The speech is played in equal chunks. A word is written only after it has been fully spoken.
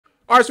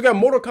All right, so we got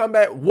Mortal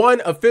Kombat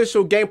 1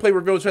 official gameplay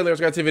reveal trailer. Let's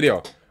get to the video.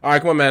 All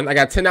right, come on, man. I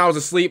got 10 hours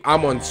of sleep.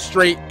 I'm on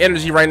straight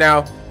energy right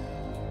now.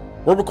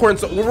 We're recording,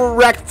 so we're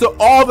reacting to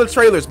all the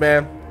trailers,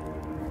 man.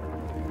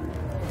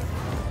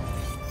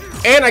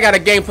 And I got a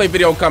gameplay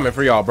video coming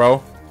for y'all,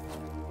 bro.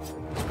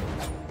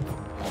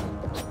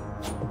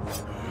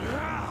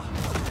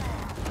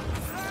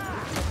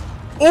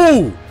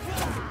 Ooh!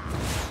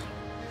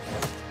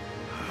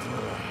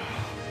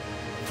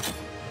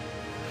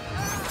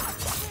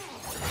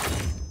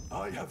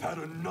 I have had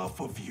enough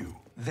of you.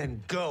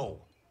 Then go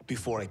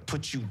before I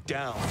put you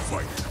down.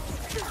 Fight.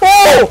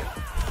 Oh!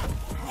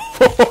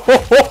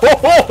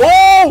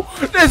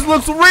 This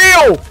looks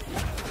real!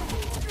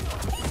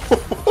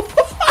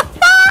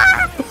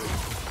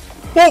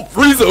 Oh,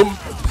 freeze him!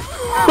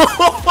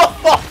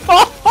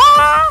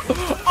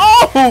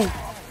 Oh!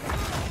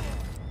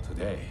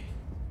 Today,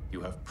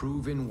 you have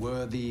proven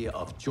worthy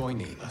of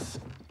joining us.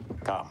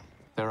 Come,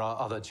 there are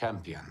other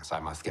champions I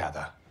must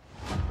gather.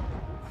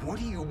 What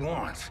do you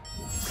want?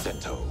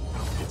 Sento,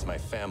 it's my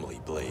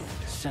family blade.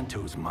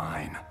 Sento's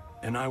mine,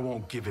 and I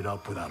won't give it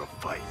up without a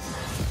fight.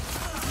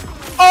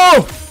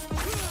 Oh!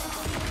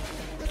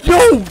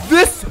 Yo,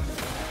 this...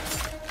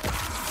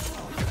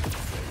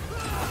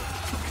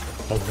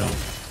 Oh, no.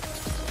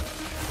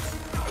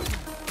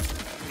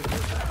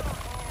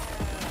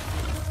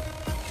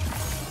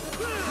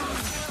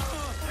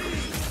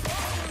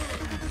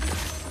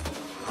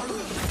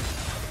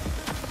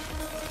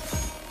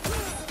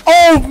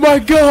 Oh, my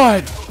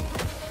God!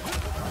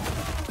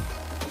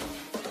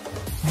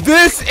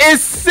 This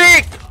is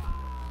sick!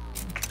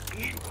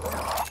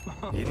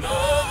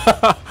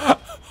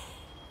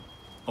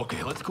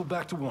 Okay, let's go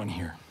back to one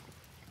here.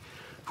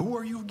 Who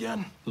are you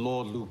again?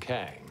 Lord Liu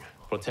Kang,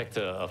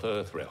 protector of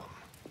Earthrealm,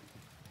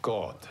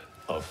 god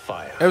of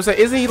fire. I was like,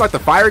 isn't he like the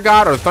fire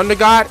god or the thunder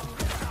god?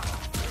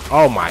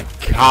 Oh my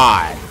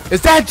God!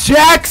 Is that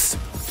Jax?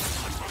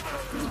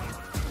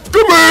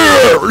 Come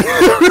here!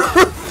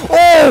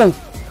 Oh!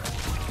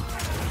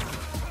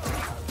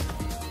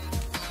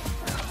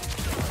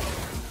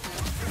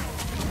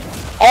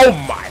 Oh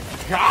my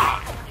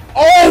God!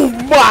 Oh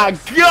my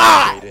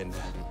God! Raiden,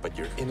 but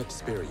you're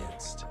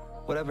inexperienced.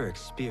 Whatever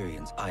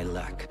experience I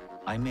lack,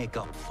 I make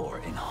up for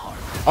in heart.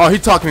 Oh, he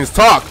talking his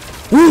talk.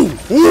 Woo!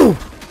 Woo!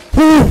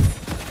 Woo!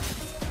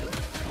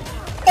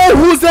 Oh,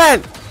 who's that?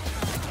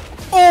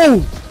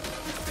 Oh!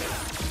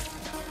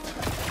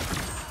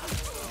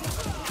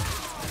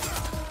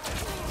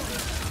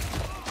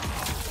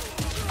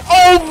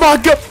 Oh my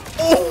God!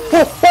 Oh!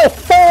 Ho, ho,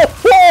 ho,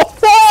 ho,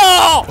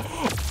 ho!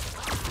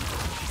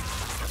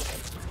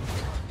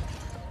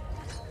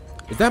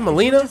 Is that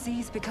Melina? If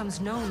disease becomes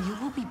known, you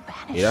will be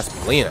banished. Yeah, that's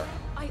Melina.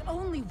 I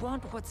only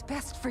want what's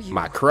best for you.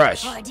 My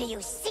crush. Or do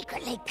you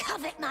secretly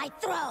covet my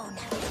throne?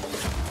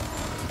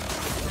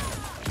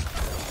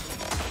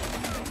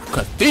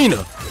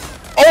 Kathina.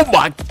 Oh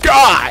my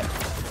God.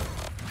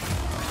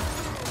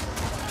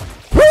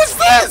 Who's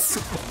this?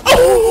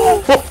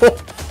 Oh.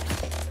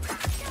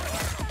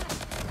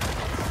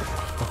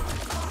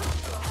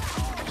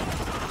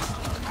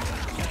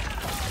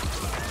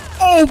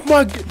 Oh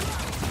my God.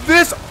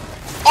 This.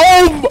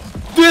 Oh.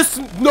 This.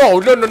 No.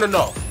 No. No. No.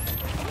 No.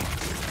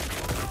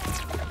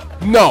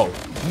 No.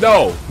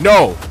 No.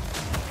 No.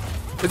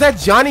 Is that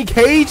Johnny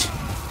Cage?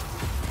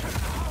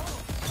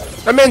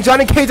 That man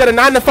Johnny Cage at a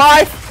 9 to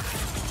 5?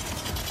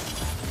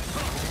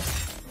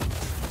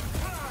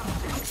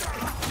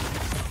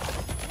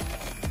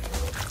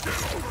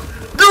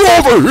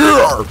 Get over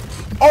here!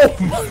 Oh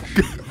my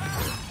God!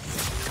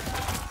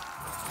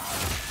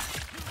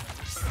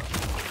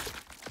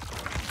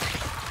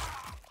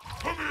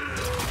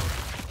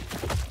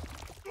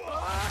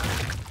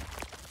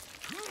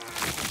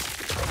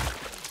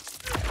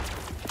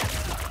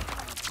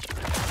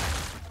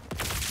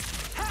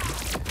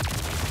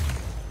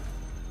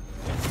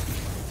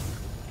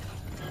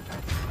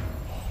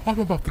 I'm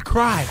about to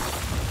cry.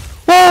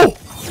 Whoa!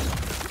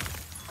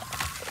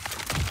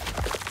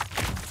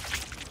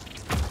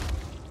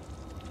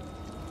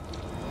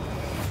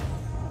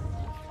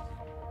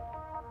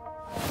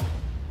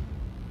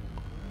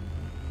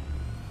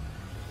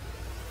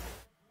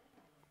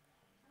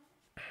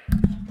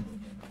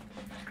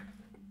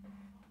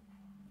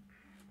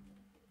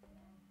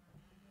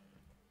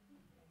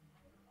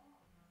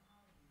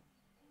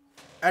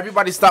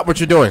 Everybody stop what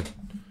you're doing.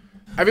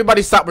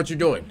 Everybody stop what you're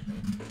doing.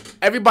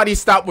 Everybody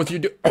stop what you're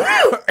doing.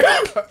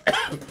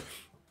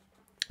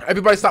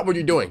 Everybody stop what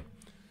you're doing.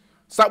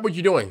 Stop what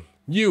you're doing.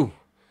 You.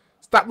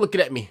 Stop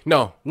looking at me.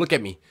 No, look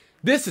at me.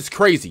 This is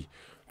crazy.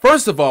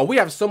 First of all, we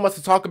have so much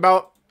to talk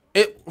about.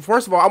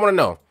 First of all, I want to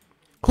know.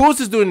 Who is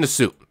this dude in the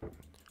suit?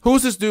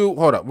 Who's this dude?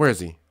 Hold up. Where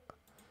is he?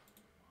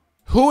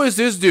 Who is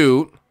this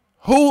dude?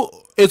 Who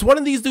is one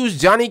of these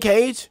dudes Johnny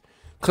Cage?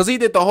 Because he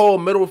did the whole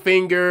middle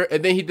finger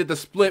and then he did the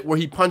split where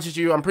he punches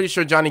you. I'm pretty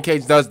sure Johnny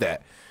Cage does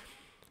that.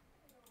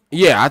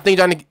 Yeah, I think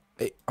Johnny...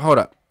 Hold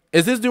up.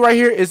 Is this dude right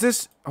here? Is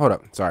this... Hold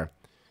up. Sorry.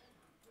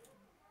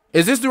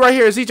 Is this dude right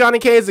here? Is he Johnny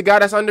Cage, the guy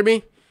that's under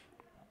me?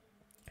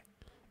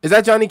 Is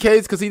that Johnny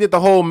Cage? Because he did the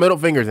whole middle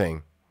finger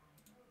thing.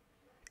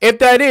 If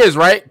that is,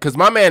 right? Because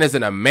my man is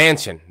in a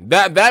mansion.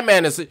 That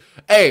man is,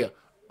 hey,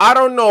 I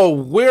don't know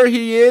where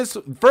he is.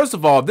 First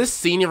of all, this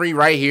scenery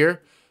right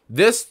here,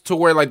 this to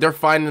where like they're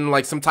finding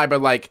like some type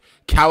of like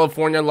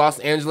California, Los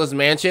Angeles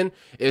mansion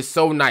is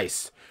so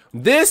nice.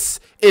 This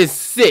is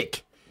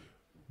sick.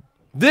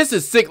 This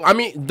is sick. I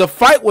mean, the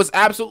fight was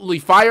absolutely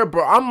fire,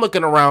 bro. I'm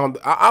looking around.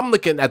 I'm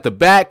looking at the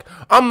back.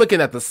 I'm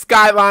looking at the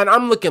skyline.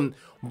 I'm looking,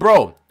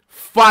 bro,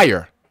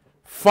 fire.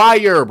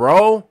 Fire,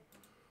 bro.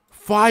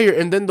 Fire.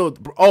 And then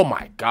oh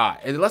my God.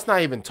 And let's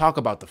not even talk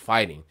about the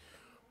fighting.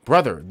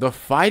 Brother, the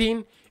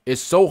fighting is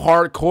so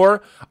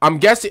hardcore. I'm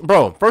guessing,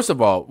 bro, first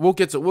of all, we'll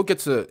get to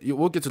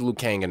Liu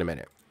Kang in a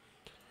minute.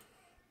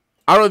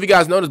 I don't know if you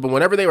guys noticed, but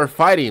whenever they were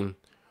fighting,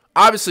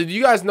 obviously, do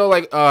you guys know,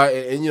 like,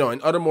 you know,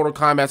 in other Mortal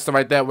Kombat stuff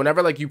like that,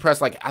 whenever, like, you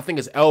press, like, I think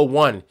it's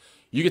L1,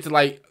 you get to,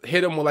 like,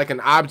 hit him with, like,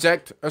 an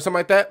object or something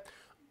like that.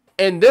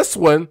 In this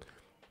one,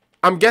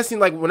 I'm guessing,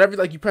 like, whenever,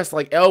 like, you press,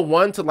 like,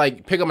 L1 to,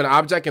 like, pick up an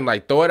object and,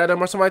 like, throw it at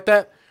him or something like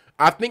that,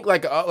 I think,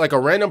 like a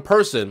random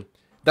person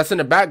that's in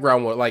the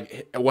background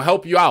will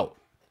help you out.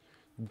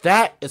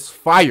 That is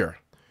fire.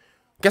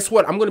 Guess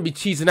what? I'm going to be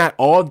cheesing that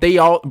all day,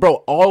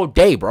 all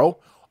day, bro.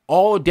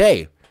 All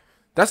day.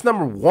 That's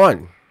number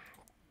one.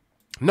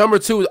 Number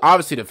two,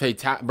 obviously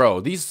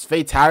these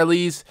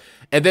fatalities,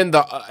 and then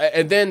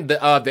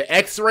the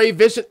X-ray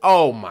vision.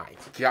 Oh my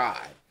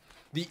God,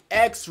 the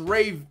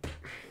X-ray,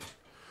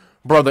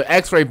 bro. The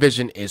X-ray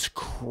vision is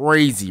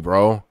crazy,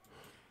 bro.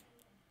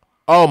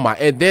 Oh my,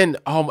 and then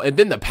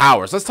the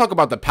powers. Let's talk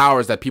about the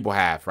powers that people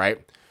have, right,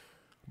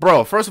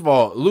 bro? First of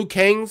all, Liu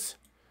Kang's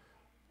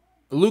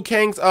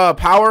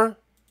power,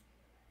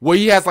 where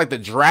he has like the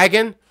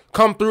dragon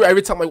come through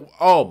every time, like,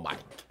 oh my.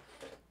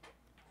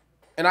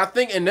 And I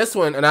think in this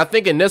one,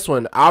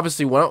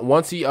 obviously,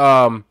 once he,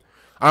 I don't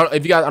know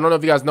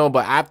if you guys know,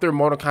 but after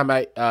Mortal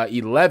Kombat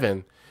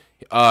 11,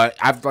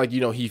 after, like, you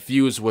know, he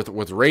fused with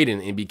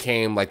Raiden and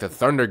became like the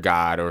Thunder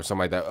God or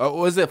something like that.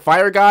 Was it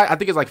Fire God? I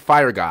think it's like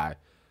Fire God.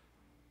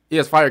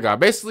 Yes, Fire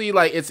God. Basically,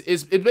 like it's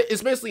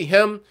basically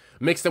him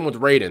mixed in with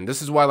Raiden.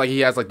 This is why, like,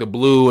 he has like the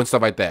blue and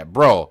stuff like that,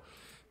 bro.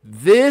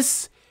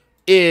 This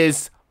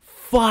is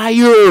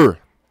fire.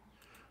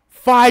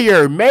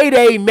 Fire,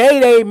 mayday,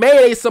 mayday,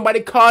 mayday, somebody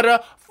called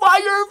a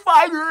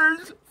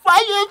firefighters,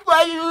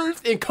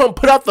 and come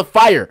put out the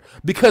fire,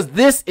 because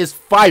this is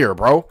fire,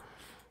 bro.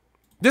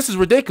 This is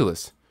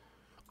ridiculous.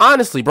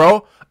 Honestly,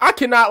 bro, I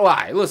cannot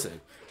lie.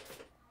 Listen,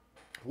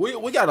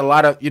 we got a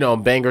lot of, you know,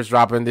 bangers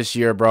dropping this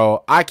year,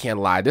 bro. I can't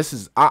lie. This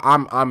is,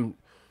 I'm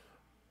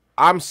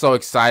so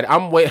excited.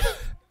 I'm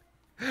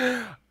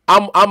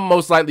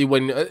most likely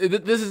waiting.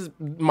 This is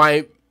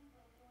my,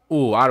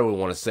 ooh, I don't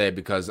want to say it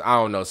because I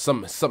don't know,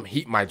 some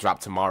heat might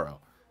drop tomorrow.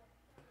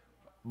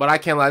 But I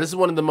can't lie, this is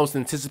one of the most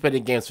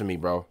anticipated games for me,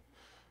 bro.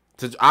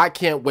 I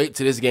can't wait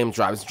till this game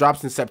drops. It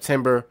drops in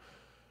September.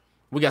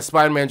 We got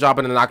Spider-Man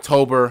dropping in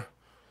October.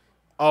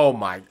 Oh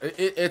my,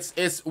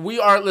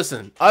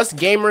 listen, us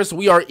gamers,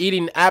 we are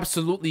eating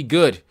absolutely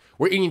good.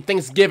 We're eating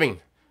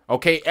Thanksgiving,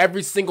 okay,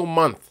 every single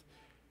month.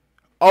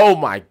 Oh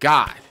my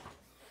God.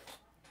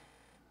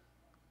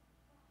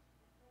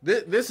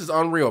 This is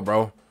unreal,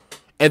 bro.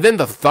 And then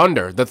the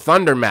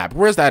Thunder map.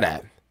 Where's that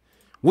at?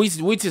 We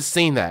just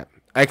seen that.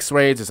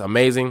 X-rays is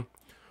amazing.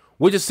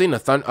 We just seen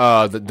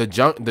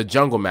the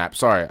jungle map.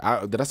 Sorry,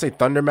 did I say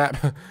Thunder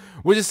map?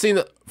 We just seen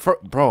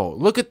bro.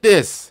 Look at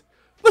this.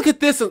 Look at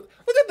this. Look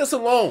at this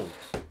alone.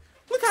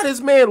 Look how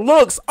this man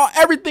looks. Oh,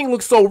 everything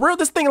looks so real.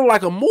 This thing looks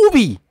like a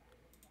movie.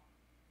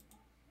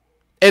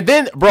 And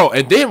then, bro.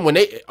 And then when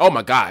they, oh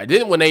my God.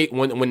 Then when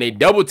they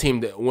double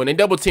teamed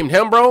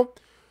him, bro.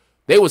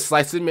 They was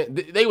slicing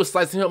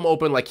him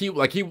open like they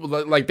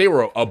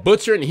were a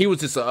butcher and he was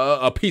just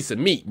a piece of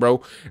meat,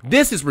 bro.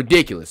 This is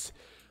ridiculous.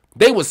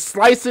 They was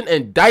slicing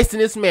and dicing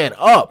this man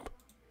up.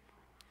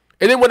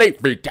 And then when they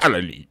hit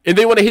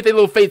their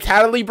little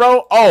fatality,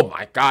 bro, oh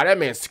my God, that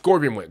man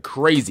Scorpion went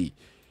crazy.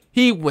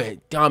 He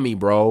went dummy,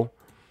 bro.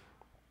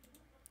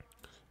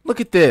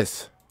 Look at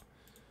this.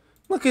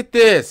 Look at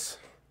this.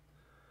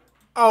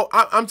 Oh,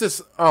 I'm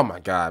just, oh my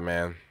God,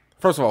 man.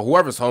 First of all,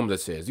 whoever's home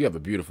this is, you have a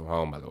beautiful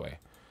home, by the way.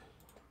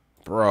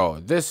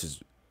 Bro, this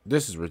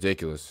is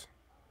ridiculous.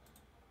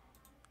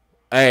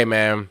 Hey,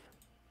 man.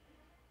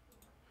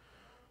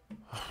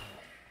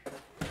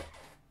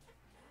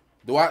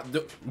 Do I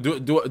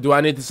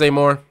need to say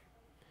more?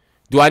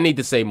 Do I need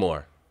to say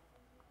more?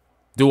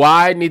 Do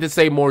I need to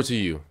say more to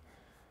you?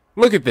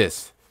 Look at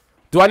this.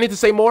 Do I need to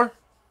say more?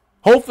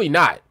 Hopefully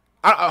not.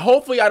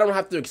 Hopefully I don't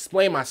have to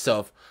explain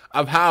myself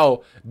of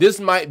how this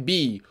might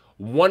be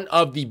one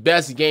of the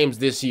best games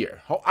this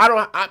year.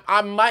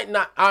 I might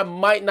not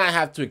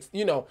have to,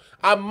 you know,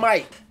 I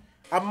might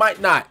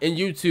not. And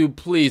YouTube,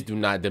 please do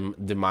not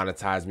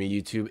demonetize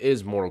me. YouTube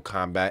is Mortal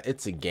Kombat.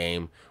 It's a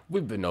game.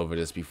 We've been over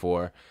this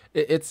before.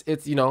 It's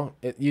you know,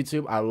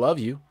 YouTube, I love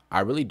you. I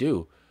really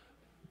do.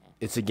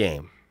 It's a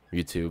game,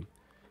 YouTube.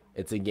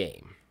 It's a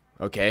game.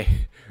 Okay?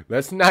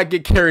 Let's not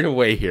get carried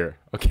away here.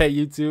 Okay,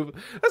 YouTube?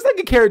 Let's not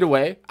get carried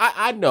away.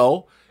 I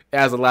know. It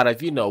has a lot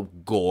of, you know,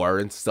 gore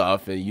and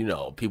stuff, and, you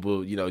know,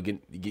 people, you know, get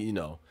you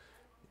know,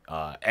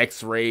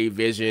 X-ray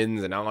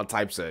visions and all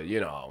types of, you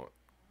know,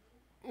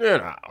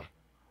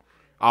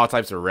 all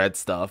types of red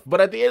stuff.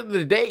 But at the end of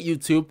the day,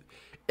 YouTube,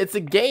 it's a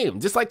game,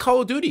 just like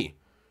Call of Duty.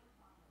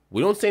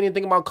 We don't say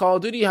anything about Call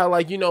of Duty, how,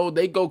 like, you know,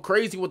 they go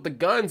crazy with the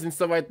guns and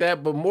stuff like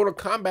that. But Mortal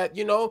Kombat,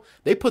 you know,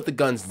 they put the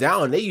guns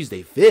down. They use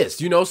their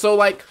fists, you know. So,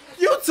 like,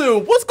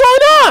 YouTube, what's going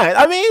on?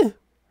 I mean,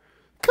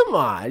 come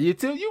on,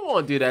 YouTube. You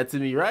won't do that to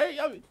me, right?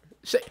 I mean,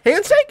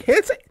 handshake?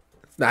 Handshake?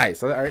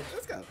 Nice. All right,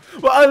 let's go.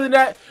 Well, other than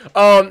that,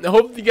 I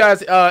hope you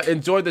guys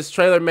enjoyed this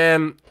trailer,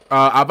 man.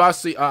 I've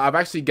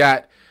actually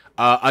got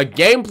a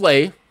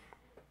gameplay.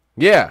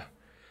 Yeah.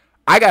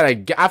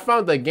 I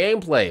found the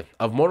gameplay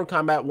of Mortal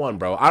Kombat 1,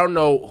 bro. I don't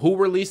know who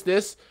released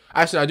this.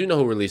 Actually, I do know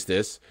who released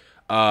this.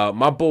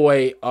 My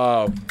boy,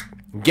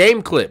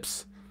 Game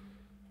Clips.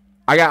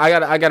 I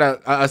got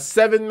a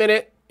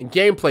 7-minute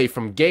gameplay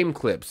from Game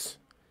Clips.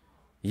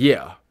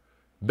 Yeah.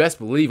 Best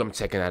believe I'm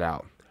checking that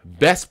out.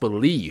 Best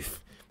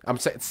believe. I'm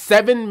saying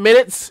 7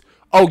 minutes.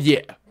 Oh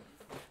yeah.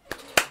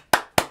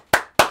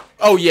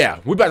 Oh yeah.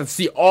 We're about to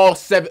see all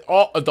seven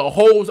of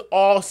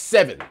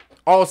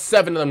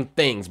them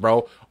things,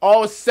 bro.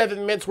 All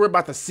 7 minutes, we're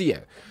about to see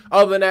it.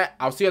 Other than that,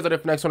 I'll see you guys later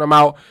for the next one. I'm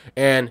out.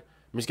 And if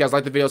you guys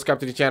like the video, subscribe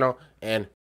to the channel. And